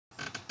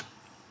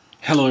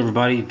Hello,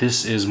 everybody.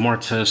 This is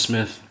Martez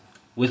Smith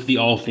with the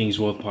All Things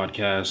Wealth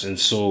podcast. And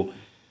so,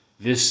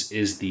 this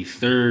is the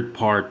third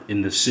part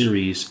in the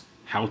series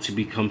How to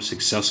Become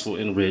Successful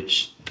and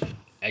Rich,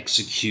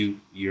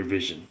 Execute Your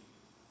Vision.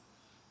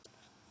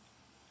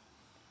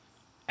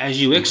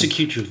 As you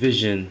execute your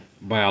vision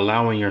by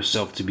allowing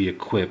yourself to be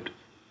equipped,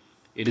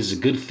 it is a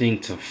good thing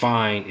to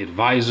find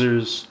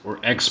advisors or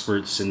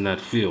experts in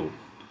that field.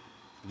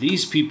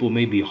 These people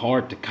may be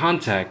hard to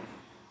contact,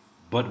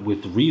 but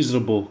with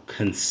reasonable,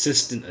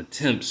 consistent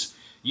attempts,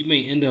 you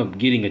may end up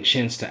getting a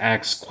chance to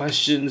ask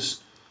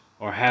questions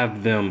or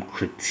have them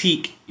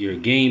critique your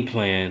game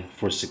plan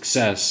for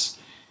success.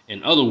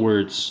 In other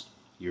words,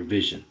 your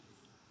vision.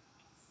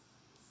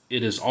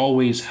 It is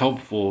always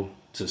helpful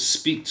to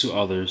speak to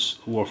others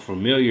who are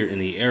familiar in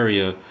the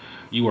area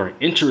you are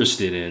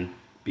interested in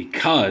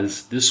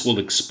because this will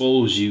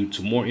expose you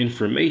to more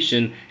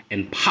information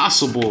and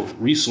possible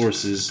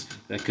resources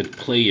that could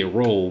play a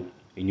role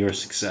in your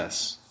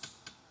success.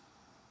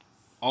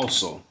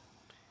 Also,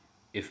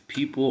 if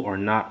people are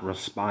not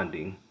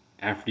responding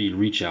after you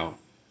reach out,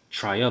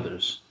 try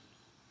others.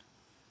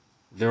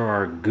 There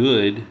are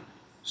good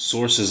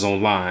sources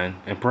online,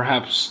 and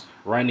perhaps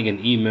writing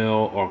an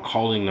email or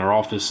calling their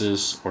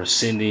offices or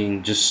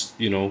sending just,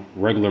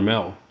 regular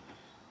mail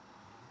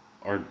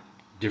are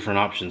different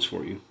options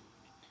for you.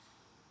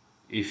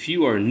 If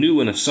you are new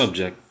in a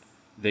subject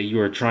that you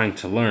are trying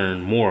to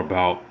learn more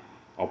about,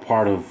 a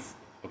part of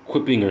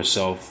equipping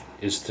yourself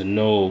is to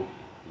know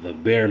the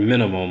bare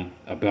minimum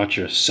about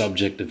your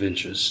subject of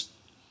interest.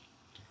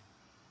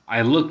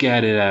 I look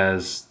at it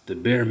as the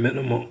bare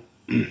minimum.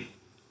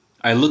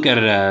 I look at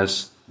it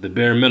as the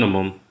bare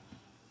minimum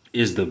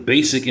is the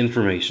basic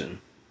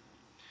information.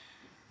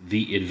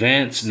 The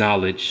advanced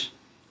knowledge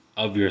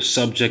of your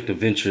subject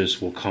of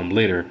interest will come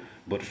later,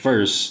 but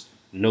first,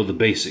 know the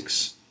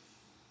basics.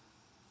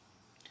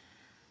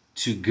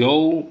 To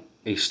go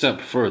a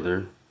step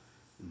further,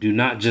 do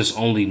not just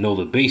only know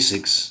the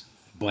basics,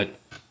 but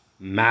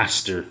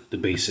master the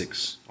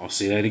basics. I'll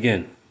say that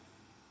again.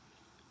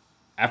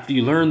 After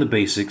you learn the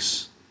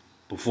basics,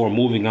 before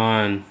moving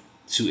on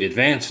to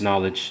advanced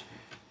knowledge,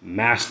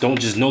 don't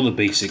just know the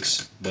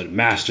basics, but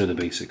master the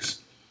basics.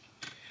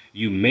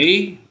 You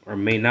may or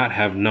may not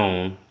have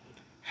known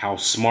how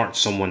smart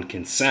someone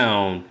can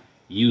sound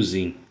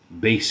using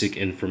basic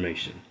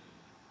information.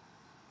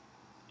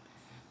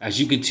 As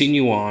you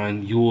continue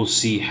on, you will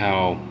see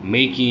how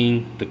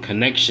making the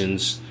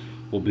connections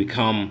will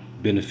become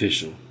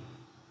beneficial.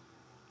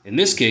 In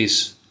this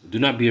case, do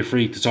not be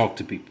afraid to talk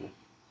to people.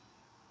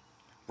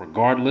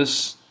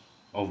 Regardless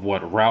of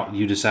what route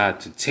you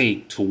decide to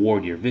take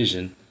toward your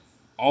vision,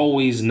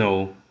 always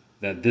know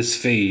that this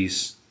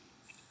phase,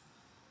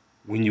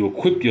 when you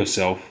equip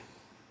yourself,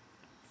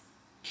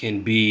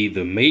 can be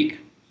the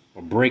make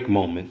or break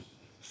moment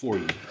for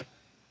you.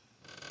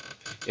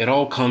 It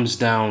all comes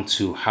down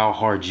to how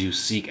hard you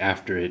seek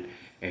after it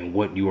and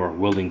what you are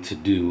willing to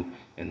do,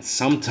 and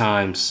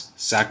sometimes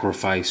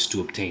sacrifice to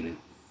obtain it.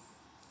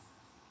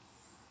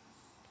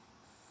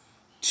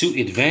 To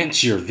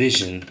advance your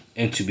vision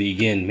and to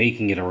begin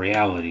making it a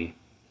reality,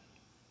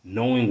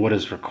 knowing what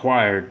is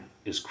required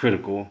is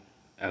critical,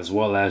 as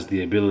well as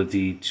the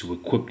ability to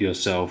equip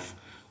yourself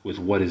with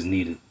what is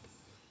needed.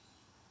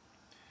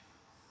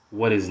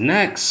 What is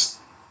next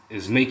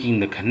is making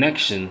the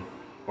connection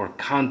or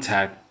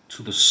contact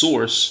to the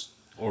source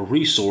or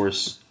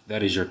resource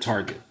that is your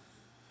target.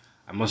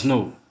 I must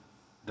note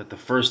that the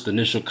first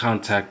initial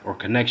contact or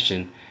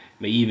connection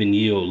may even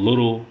yield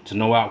little to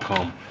no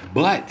outcome,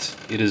 but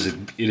it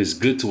is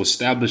good to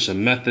establish a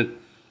method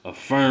of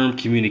firm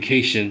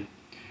communication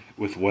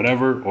with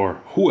whatever or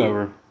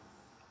whoever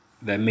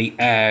that may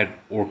add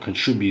or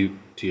contribute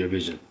to your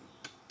vision.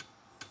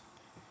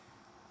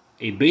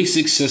 A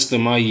basic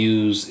system I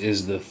use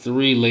is the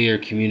 3-layer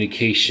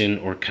communication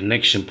or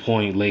connection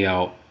point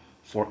layout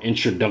for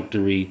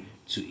introductory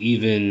to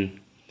even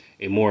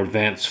a more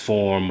advanced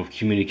form of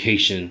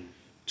communication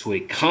to a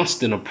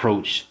constant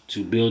approach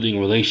to building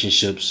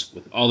relationships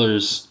with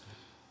others,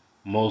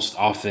 most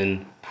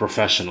often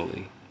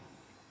professionally.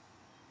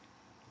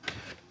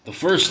 The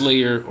first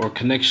layer or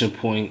connection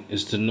point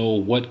is to know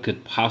what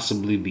could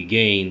possibly be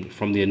gained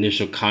from the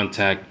initial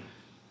contact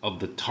of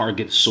the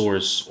target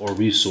source or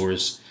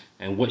resource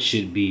and what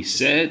should be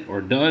said or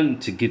done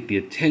to get the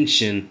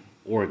attention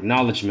or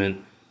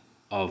acknowledgement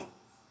of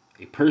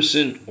a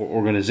person or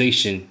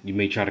organization you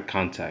may try to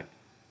contact.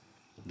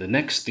 The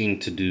next thing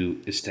to do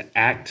is to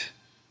act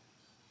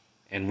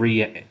and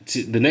reach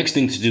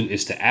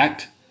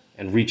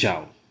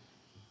out.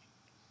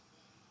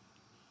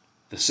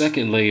 The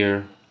second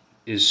layer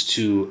is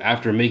to,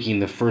 after making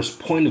the first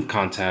point of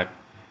contact,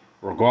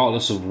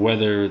 regardless of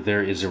whether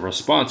there is a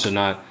response or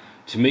not,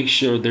 to make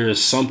sure there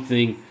is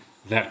something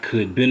that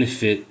could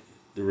benefit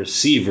the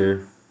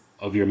receiver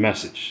of your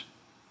message.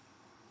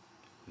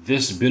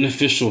 This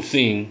beneficial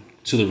thing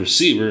to the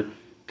receiver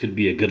could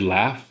be a good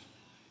laugh,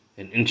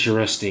 an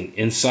interesting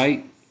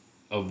insight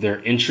of their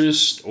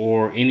interest,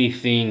 or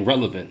anything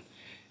relevant,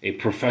 a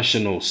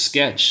professional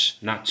sketch,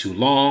 not too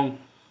long,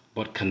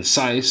 but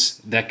concise,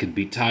 that could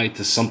be tied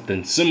to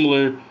something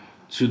similar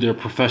to their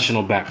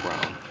professional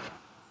background.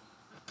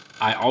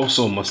 I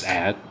also must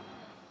add,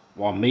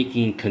 while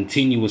making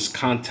continuous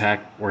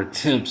contact or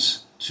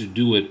attempts to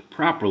do it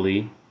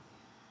properly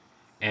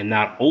and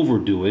not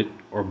overdo it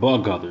or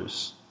bug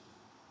others.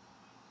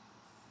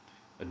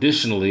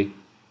 Additionally,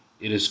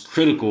 it is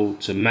critical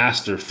to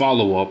master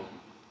follow up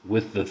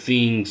with the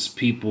things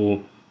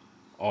people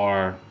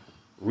are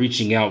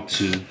reaching out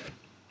to,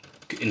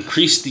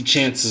 increase the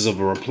chances of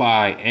a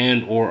reply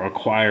and or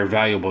acquire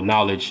valuable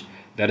knowledge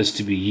that is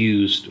to be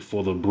used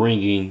for the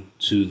bringing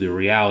to the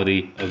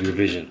reality of your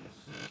vision.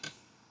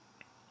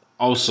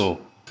 Also,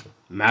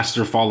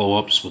 master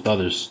follow-ups with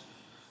others.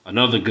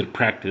 Another good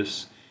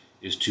practice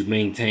is to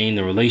maintain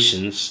the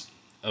relations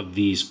of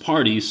these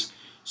parties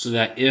so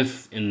that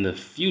if in the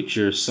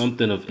future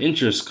something of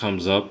interest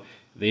comes up,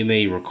 they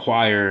may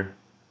require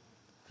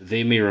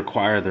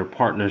their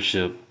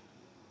partnership.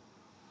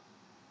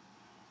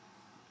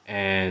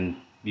 And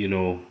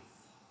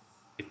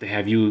if they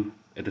have you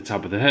at the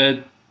top of the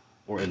head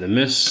or in the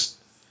midst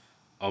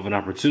of an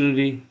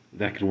opportunity,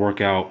 that could work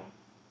out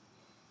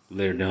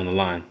later down the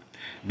line.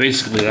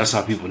 Basically, that's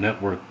how people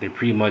network. They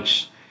pretty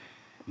much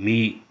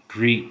meet,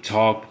 greet,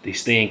 talk. They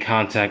stay in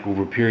contact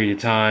over a period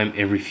of time.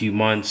 Every few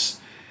months,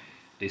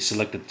 they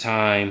select a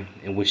time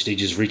in which they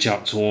just reach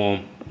out to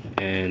them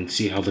and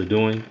see how they're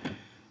doing.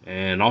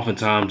 And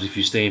oftentimes, if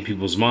you stay in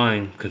people's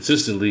mind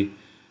consistently,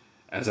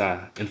 as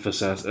I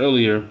emphasized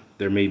earlier,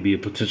 there may be a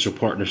potential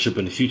partnership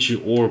in the future,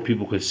 or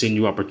people could send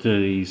you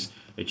opportunities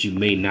that you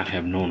may not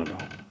have known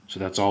about. So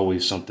that's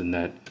always something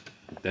that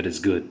is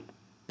good.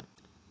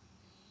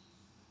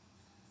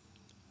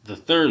 The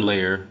third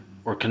layer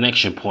or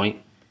connection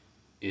point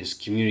is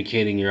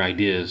communicating your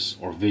ideas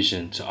or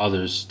vision to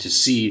others to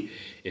see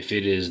if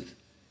it is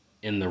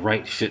in the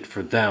right fit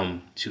for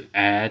them to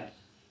add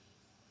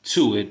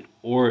to it,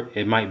 or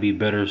it might be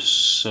better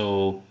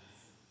so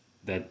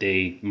that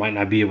they might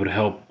not be able to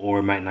help, or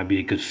it might not be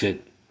a good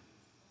fit.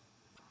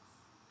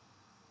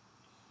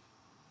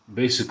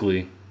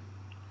 Basically,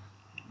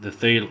 the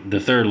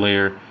third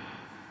layer,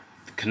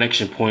 the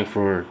connection point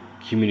for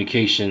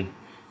communication,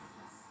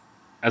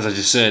 as I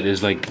just said,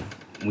 is like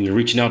when you're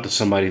reaching out to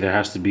somebody, there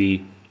has to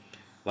be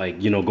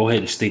go ahead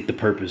and state the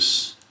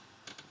purpose,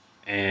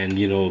 and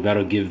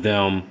that'll give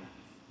them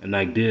an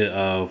idea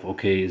of,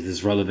 okay, is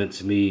this relevant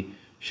to me?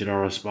 Should I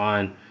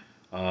respond?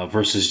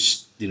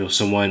 Versus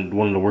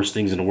one of the worst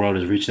things in the world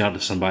is reaching out to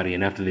somebody,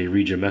 and after they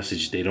read your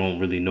message, they don't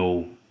really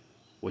know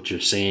what you're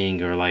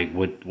saying or like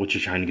what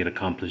you're trying to get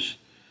accomplished.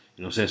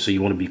 You know what I'm saying? So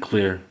you want to be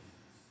clear.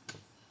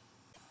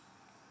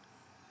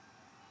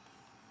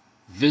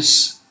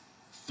 This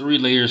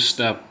 3-layer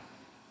step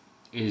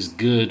is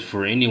good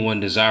for anyone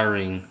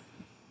desiring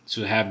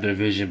to have their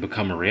vision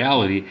become a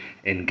reality,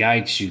 and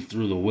guides you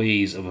through the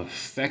ways of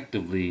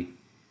effectively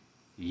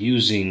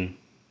using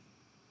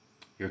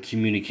your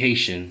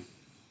communication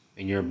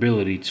and your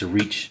ability to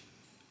reach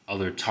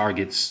other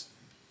targets,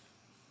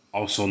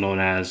 also known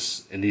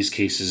as, in these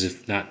cases,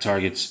 if not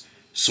targets,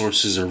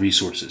 sources or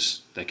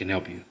resources that can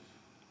help you.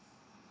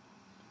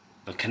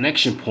 The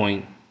connection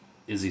point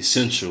is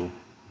essential,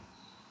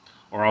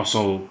 or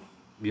also,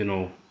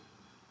 known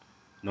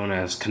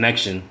as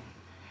connection,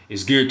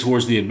 is geared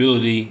towards the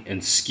ability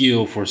and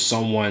skill for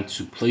someone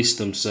to place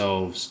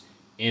themselves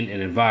in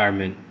an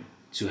environment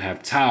to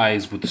have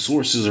ties with the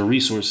sources or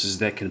resources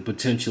that can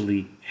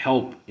potentially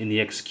help in the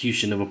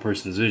execution of a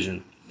person's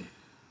vision.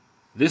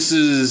 This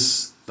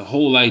is the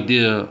whole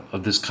idea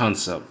of this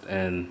concept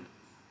and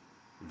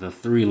the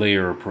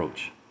 3-layer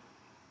approach.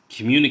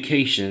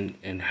 Communication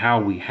and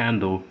how we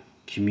handle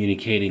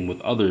communicating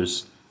with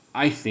others,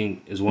 I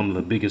think, is one of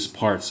the biggest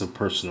parts of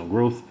personal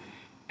growth,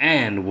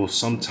 and will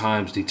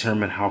sometimes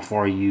determine how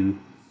far you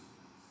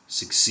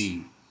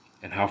succeed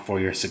and how far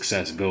your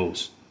success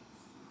goes.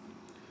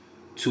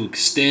 To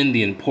extend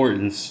the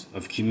importance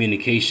of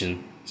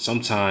communication,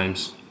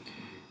 sometimes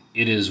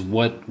it is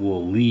what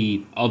will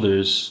lead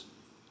others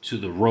to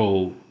the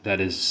road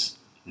that is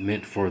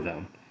meant for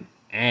them.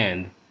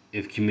 And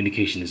if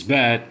communication is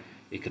bad,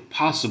 it could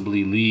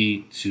possibly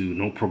lead to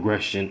no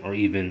progression or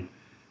even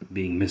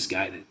being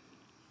misguided.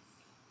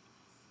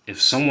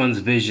 If someone's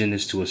vision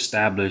is to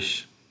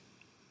establish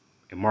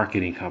a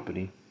marketing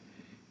company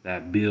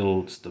that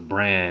builds the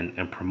brand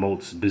and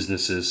promotes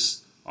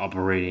businesses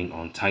operating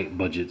on tight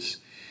budgets,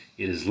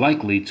 it is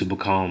likely to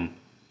become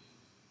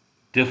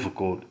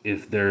difficult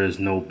if there is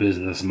no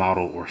business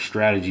model or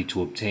strategy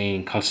to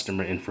obtain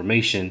customer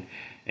information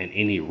and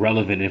any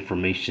relevant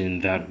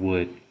information that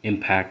would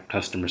impact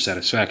customer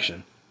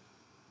satisfaction.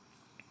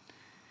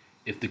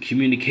 If the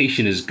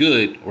communication is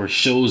good or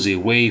shows a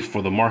way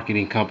for the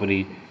marketing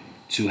company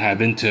to have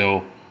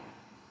intel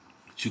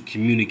to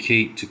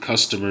communicate to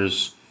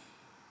customers,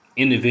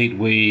 innovate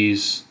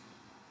ways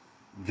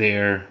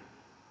they're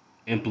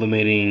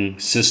implementing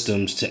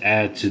systems to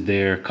add to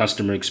their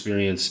customer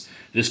experience,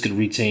 this could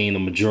retain a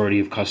majority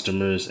of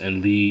customers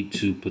and lead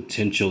to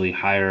potentially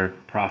higher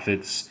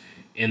profits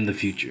in the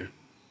future.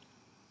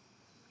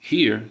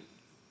 Here,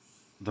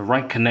 the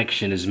right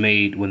connection is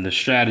made when the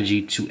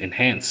strategy to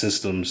enhance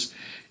systems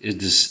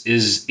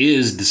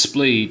is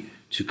displayed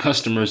to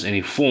customers in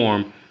a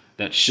form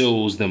that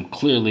shows them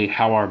clearly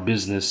how our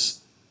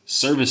business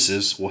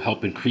services will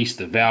help increase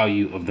the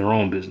value of their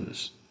own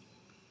business.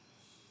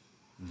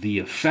 The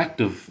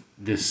effect of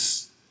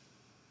this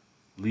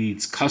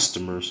leads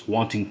customers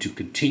wanting to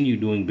continue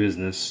doing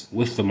business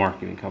with the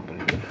marketing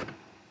company.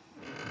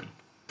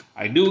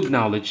 I do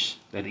acknowledge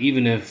that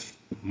even if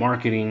the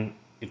marketing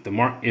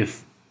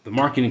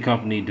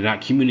company did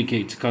not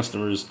communicate to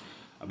customers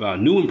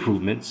about new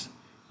improvements,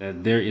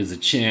 that there is a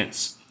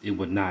chance it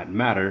would not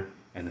matter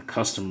and the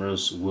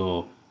customers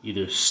will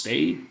either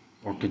stay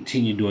or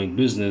continue doing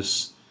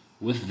business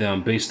with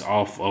them based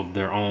off of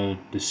their own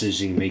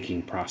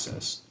decision-making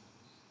process.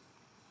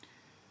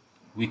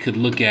 We could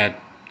look at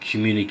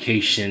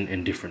communication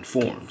in different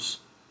forms.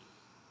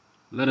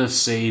 Let us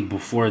say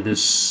before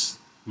this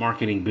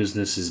marketing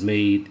business is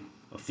made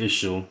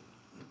official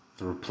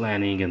through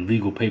planning and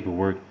legal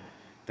paperwork,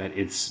 that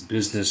its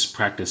business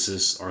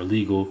practices are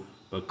legal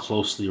but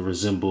closely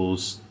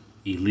resembles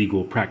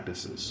illegal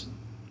practices.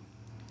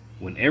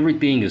 When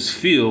everything is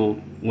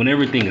filed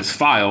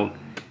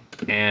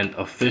and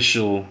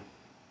official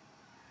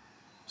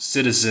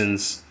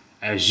citizens,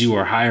 as you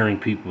are hiring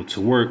people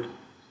to work,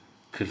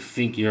 could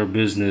think your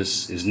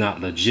business is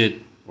not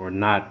legit or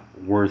not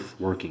worth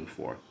working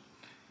for.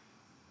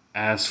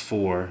 As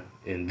for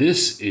in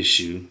this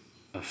issue,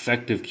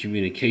 effective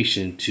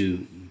communication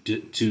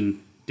to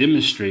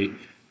demonstrate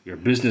your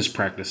business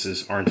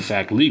practices are in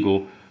fact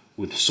legal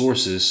with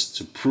sources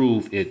to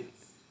prove it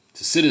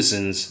to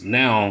citizens,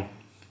 now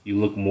you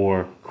look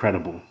more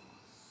credible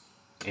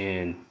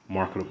and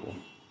marketable.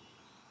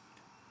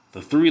 The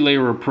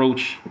 3-layer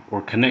approach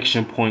or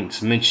connection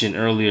points mentioned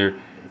earlier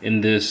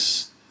in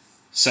this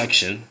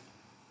section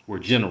were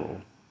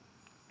general.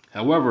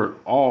 However,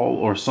 all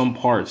or some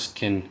parts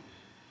can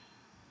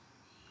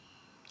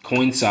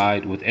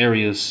coincide with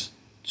areas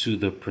to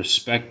the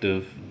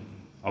perspective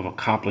of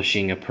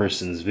accomplishing a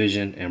person's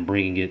vision and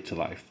bringing it to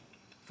life.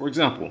 For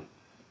example,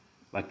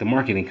 like the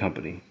marketing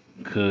company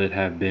could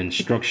have been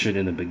structured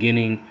in the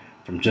beginning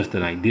from just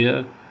an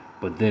idea,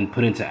 but then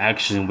put into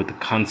action with the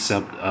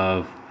concept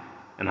of,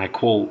 and I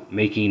quote,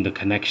 making the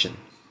connection.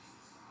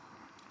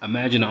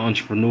 Imagine an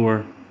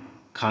entrepreneur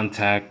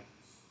contact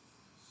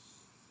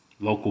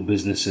local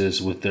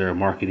businesses with their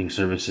marketing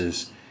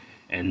services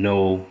and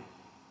know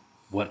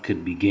what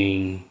could be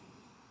gained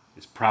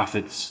is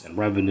profits and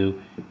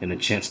revenue and a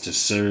chance to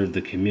serve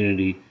the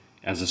community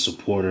as a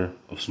supporter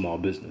of small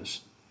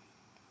business.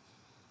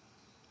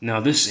 Now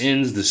this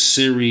ends the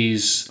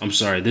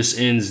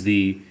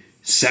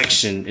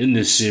section in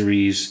this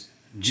series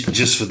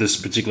just for this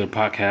particular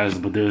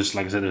podcast, but there's,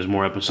 like I said, there's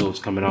more episodes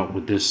coming out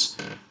with this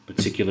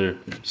particular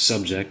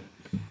subject.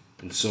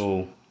 And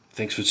so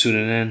thanks for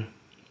tuning in,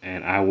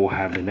 and I will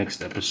have the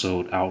next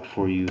episode out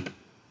for you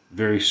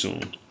very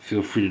soon.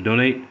 Feel free to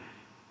donate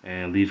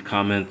and leave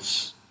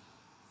comments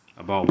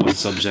about what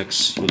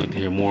subjects you would like to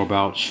hear more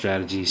about,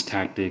 strategies,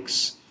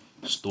 tactics,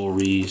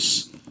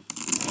 stories,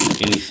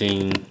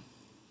 anything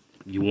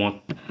you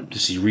want to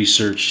see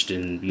researched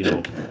and,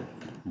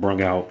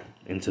 brought out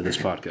into this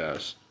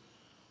podcast.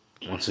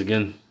 Once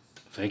again,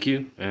 thank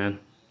you, and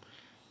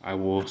I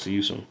will see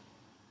you soon.